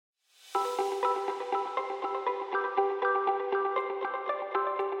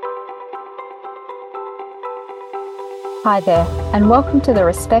Hi there, and welcome to the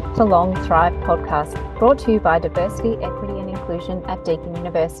Respect for Long Thrive podcast, brought to you by Diversity, Equity and Inclusion at Deakin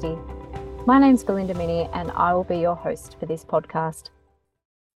University. My name's Belinda Minnie, and I will be your host for this podcast.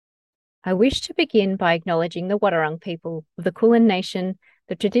 I wish to begin by acknowledging the Wadawurrung people of the Kulin Nation,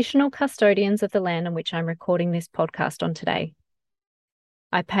 the traditional custodians of the land on which I'm recording this podcast on today.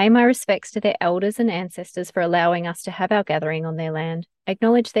 I pay my respects to their elders and ancestors for allowing us to have our gathering on their land,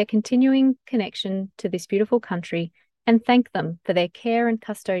 acknowledge their continuing connection to this beautiful country, and thank them for their care and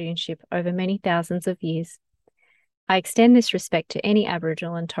custodianship over many thousands of years. I extend this respect to any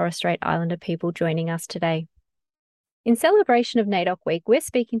Aboriginal and Torres Strait Islander people joining us today. In celebration of NAIDOC Week, we're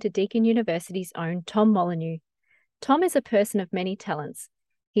speaking to Deakin University's own Tom Molyneux. Tom is a person of many talents.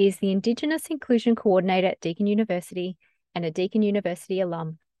 He is the Indigenous Inclusion Coordinator at Deakin University and a Deakin University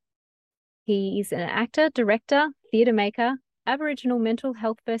alum. He is an actor, director, theatre maker, Aboriginal mental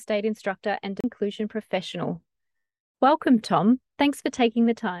health first aid instructor, and inclusion professional. Welcome, Tom. Thanks for taking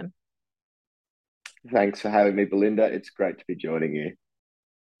the time. Thanks for having me, Belinda. It's great to be joining you.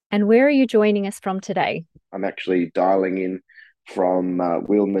 And where are you joining us from today? I'm actually dialing in from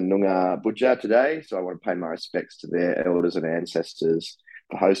Wilmanunga Budja today, so I want to pay my respects to their elders and ancestors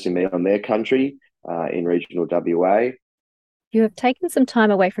for hosting me on their country in regional WA. You have taken some time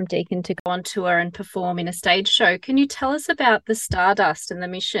away from Deakin to go on tour and perform in a stage show. Can you tell us about the Stardust and the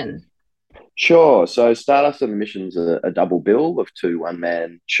mission? Sure. So Stardust and the Mission's a double bill of two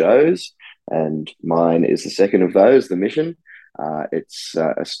one-man shows, and mine is the second of those, The Mission. It's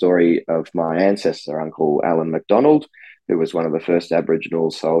a story of my ancestor, Uncle Alan MacDonald, who was one of the first Aboriginal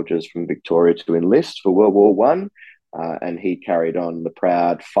soldiers from Victoria to enlist for World War One, and he carried on the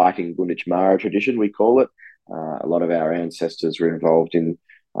proud fighting Gunditjmara tradition, we call it. A lot of our ancestors were involved in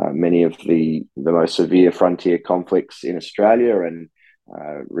many of the most severe frontier conflicts in Australia, and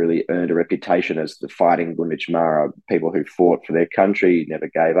really earned a reputation as the fighting Gunditjmara, people who fought for their country, never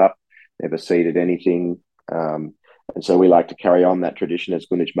gave up, never ceded anything. And so we like to carry on that tradition as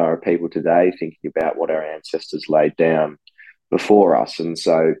Gunditjmara people today, thinking about what our ancestors laid down before us. And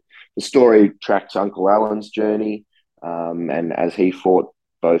so the story tracks Uncle Alan's journey, and as he fought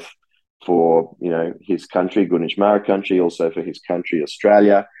both for his country, Gunditjmara country, also for his country,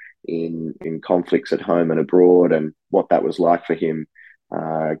 Australia, in conflicts at home and abroad, and what that was like for him.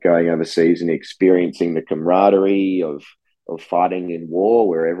 Going overseas and experiencing the camaraderie of fighting in war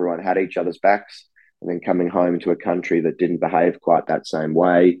where everyone had each other's backs, and then coming home to a country that didn't behave quite that same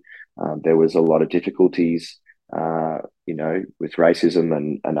way. There was a lot of difficulties, with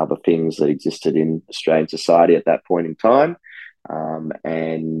racism and other things that existed in Australian society at that point in time.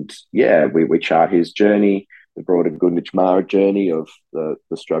 We chart his journey, the broader Gunditjmara journey of the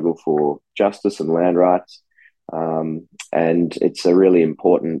struggle for justice and land rights. And it's a really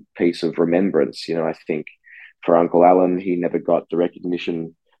important piece of remembrance. I think for Uncle Alan, he never got the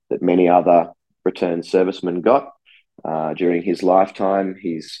recognition that many other returned servicemen got during his lifetime.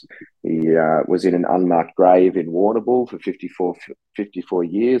 He was in an unmarked grave in Warrnambool for 54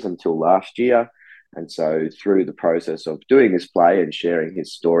 years until last year. And so through the process of doing this play and sharing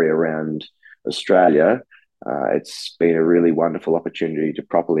his story around Australia, it's been a really wonderful opportunity to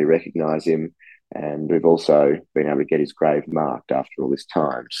properly recognise him. And we've also been able to get his grave marked after all this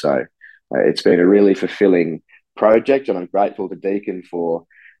time. So it's been a really fulfilling project, and I'm grateful to Deakin for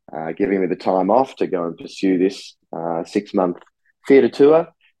giving me the time off to go and pursue this 6-month theatre tour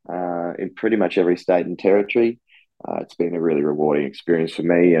in pretty much every state and territory. It's been a really rewarding experience for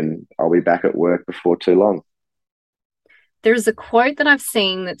me, and I'll be back at work before too long. There is a quote that I've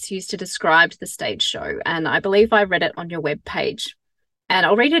seen that's used to describe the stage show, and I believe I read it on your webpage. And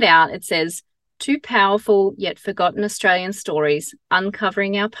I'll read it out. It says, "Two powerful yet forgotten Australian stories,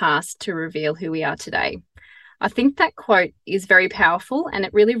 uncovering our past to reveal who we are today." I think that quote is very powerful, and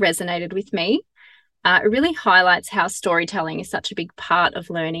it really resonated with me. It really highlights how storytelling is such a big part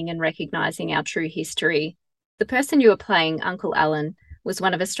of learning and recognising our true history. The person you were playing, Uncle Alan, was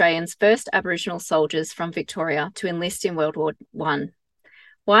one of Australia's first Aboriginal soldiers from Victoria to enlist in World War One.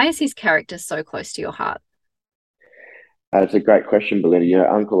 Why is his character so close to your heart? It's a great question,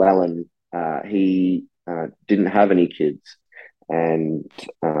 Belinda. Uncle Alan, he didn't have any kids, and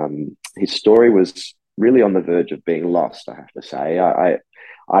his story was really on the verge of being lost, I have to say.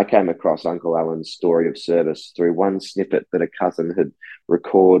 I came across Uncle Alan's story of service through one snippet that a cousin had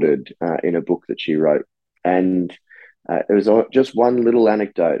recorded in a book that she wrote. And it was just one little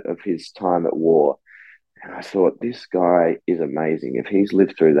anecdote of his time at war. And I thought, this guy is amazing. If he's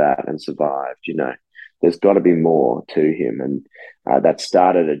lived through that and survived, there's got to be more to him. And that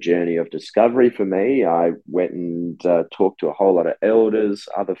started a journey of discovery for me. I went and talked to a whole lot of elders,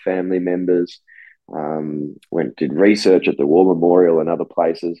 other family members, did research at the War Memorial and other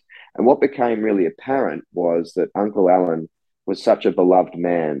places. And what became really apparent was that Uncle Alan was such a beloved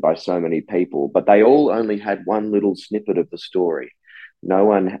man by so many people, but they all only had one little snippet of the story. No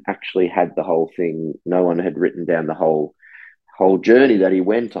one actually had the whole thing. No one had written down the whole journey that he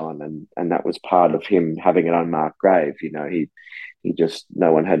went on, and that was part of him having an unmarked grave. You know, he just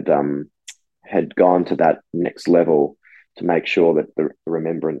no one had gone to that next level to make sure that the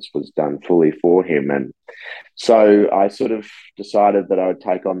remembrance was done fully for him. And so I sort of decided that I would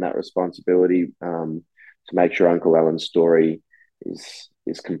take on that responsibility to make sure Uncle Alan's story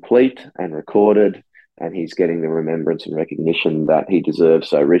is complete and recorded, and he's getting the remembrance and recognition that he deserves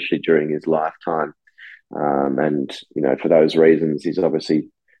so richly during his lifetime. And you know, for those reasons, he's obviously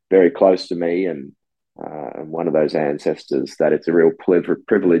very close to me, and one of those ancestors that it's a real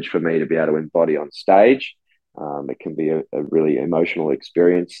privilege for me to be able to embody on stage. It can be a really emotional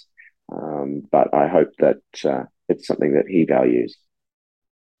experience, but I hope that it's something that he values.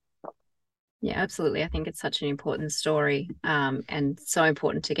 Yeah, absolutely. I think it's such an important story, and so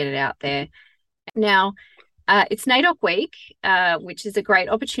important to get it out there. Now, it's NAIDOC Week, which is a great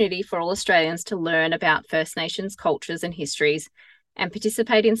opportunity for all Australians to learn about First Nations cultures and histories and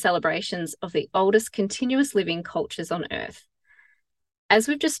participate in celebrations of the oldest continuous living cultures on Earth. As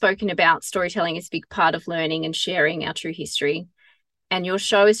we've just spoken about, storytelling is a big part of learning and sharing our true history, and your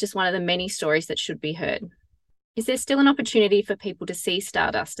show is just one of the many stories that should be heard. Is there still an opportunity for people to see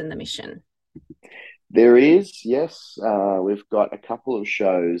Stardust and the mission? There is, yes. We've got a couple of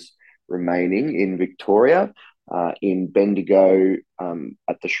shows remaining in Victoria, in Bendigo,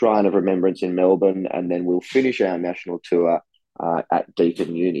 at the Shrine of Remembrance in Melbourne, and then we'll finish our national tour at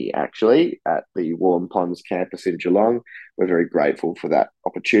Deakin Uni, actually, at the Warm Ponds campus in Geelong. We're very grateful for that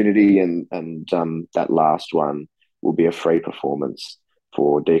opportunity, and that last one will be a free performance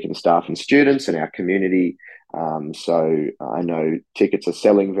for Deakin staff and students and our community. So I know tickets are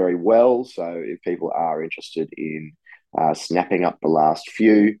selling very well. So if people are interested in snapping up the last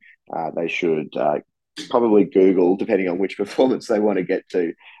few, they should probably Google, depending on which performance they want to get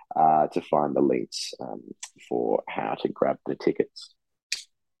to find the links for how to grab the tickets.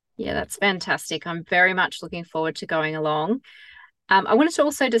 Yeah, that's fantastic. I'm very much looking forward to going along. I wanted to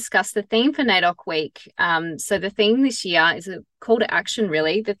also discuss the theme for NAIDOC Week. So the theme this year is a call to action,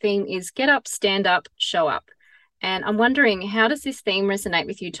 really. The theme is Get Up, Stand Up, Show Up. And I'm wondering, how does this theme resonate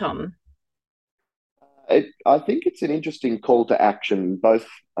with you, Tom? I think it's an interesting call to action, both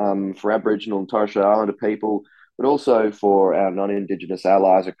for Aboriginal and Torres Strait Islander people, but also for our non-Indigenous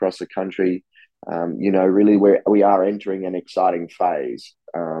allies across the country. You know, really, we are entering an exciting phase.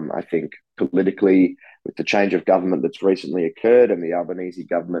 I think politically, with the change of government that's recently occurred, and the Albanese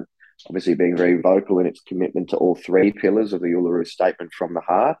government obviously being very vocal in its commitment to all three pillars of the Uluru Statement from the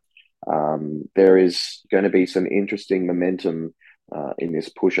Heart, there is going to be some interesting momentum in this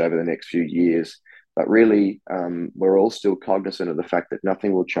push over the next few years. But really, we're all still cognizant of the fact that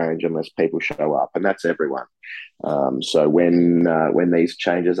nothing will change unless people show up, and that's everyone. So when these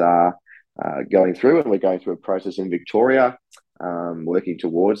changes are going through, and we're going through a process in Victoria, working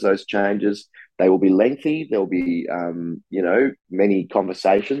towards those changes, they will be lengthy. There'll be, you know, many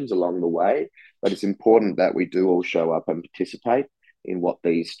conversations along the way, but it's important that we do all show up and participate in what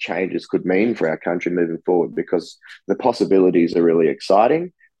these changes could mean for our country moving forward, because the possibilities are really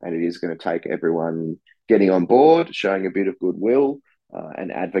exciting. And it is going to take everyone getting on board, showing a bit of goodwill,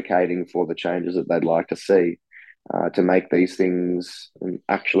 and advocating for the changes that they'd like to see to make these things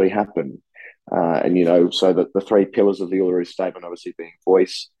actually happen. And, you know, so that the three pillars of the Uluru Statement obviously being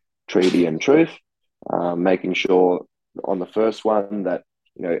voice, treaty, and truth, making sure on the first one that,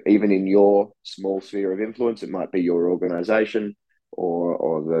 you know, even in your small sphere of influence, it might be your organisation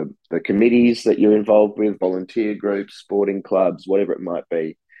or the committees that you're involved with, volunteer groups, sporting clubs, whatever it might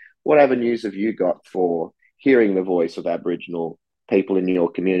be. What avenues have you got for hearing the voice of Aboriginal people in your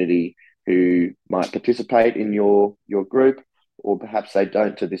community who might participate in your group, or perhaps they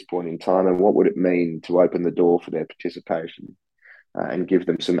don't to this point in time? And what would it mean to open the door for their participation and give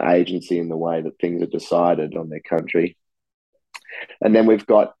them some agency in the way that things are decided on their country? And then we've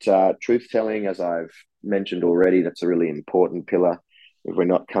got truth telling, as I've mentioned already. That's a really important pillar. If we're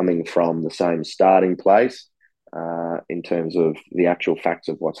not coming from the same starting place, in terms of the actual facts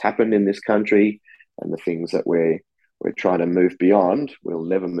of what's happened in this country and the things that we're trying to move beyond, we'll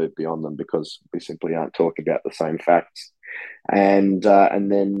never move beyond them because we simply aren't talking about the same facts. And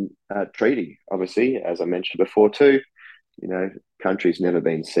then treaty, obviously, as I mentioned before too, you know, country's never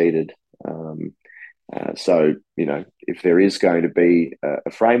been ceded. So, you know, if there is going to be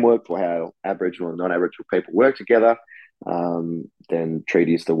a framework for how Aboriginal and non-Aboriginal people work together, then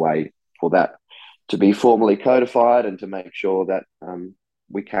treaty is the way for that to be formally codified and to make sure that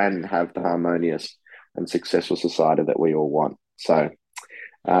we can have the harmonious and successful society that we all want. So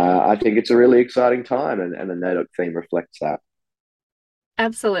I think it's a really exciting time, and the NAIDOC theme reflects that.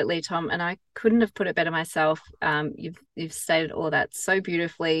 Absolutely, Tom, and I couldn't have put it better myself. You've stated all that so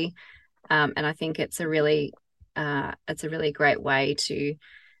beautifully, and I think it's a really great way to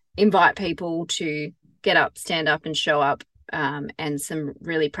invite people to get up, stand up, and show up, and some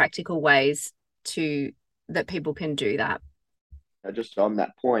really practical ways that people can do that. Just on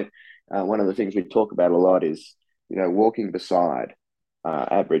that point, one of the things we talk about a lot is, walking beside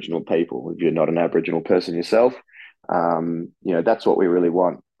Aboriginal people. If you're not an Aboriginal person yourself, that's what we really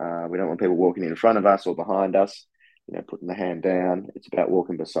want. We don't want people walking in front of us or behind us, putting the hand down. It's about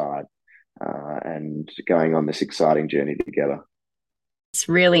walking beside and going on this exciting journey together. It's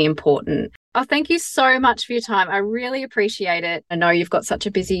really important. Oh, thank you so much for your time. I really appreciate it. I know you've got such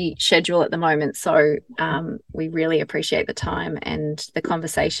a busy schedule at the moment, so we really appreciate the time and the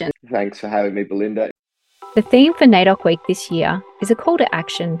conversation. Thanks for having me, Belinda. The theme for NAIDOC Week this year is a call to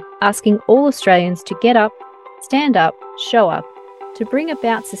action, asking all Australians to get up, stand up, show up, to bring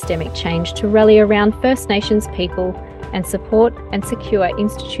about systemic change to rally around First Nations people and support and secure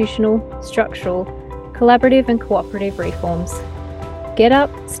institutional, structural, collaborative and cooperative reforms. Get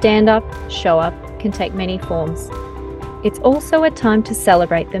up, stand up, show up can take many forms. It's also a time to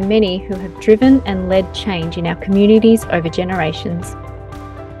celebrate the many who have driven and led change in our communities over generations.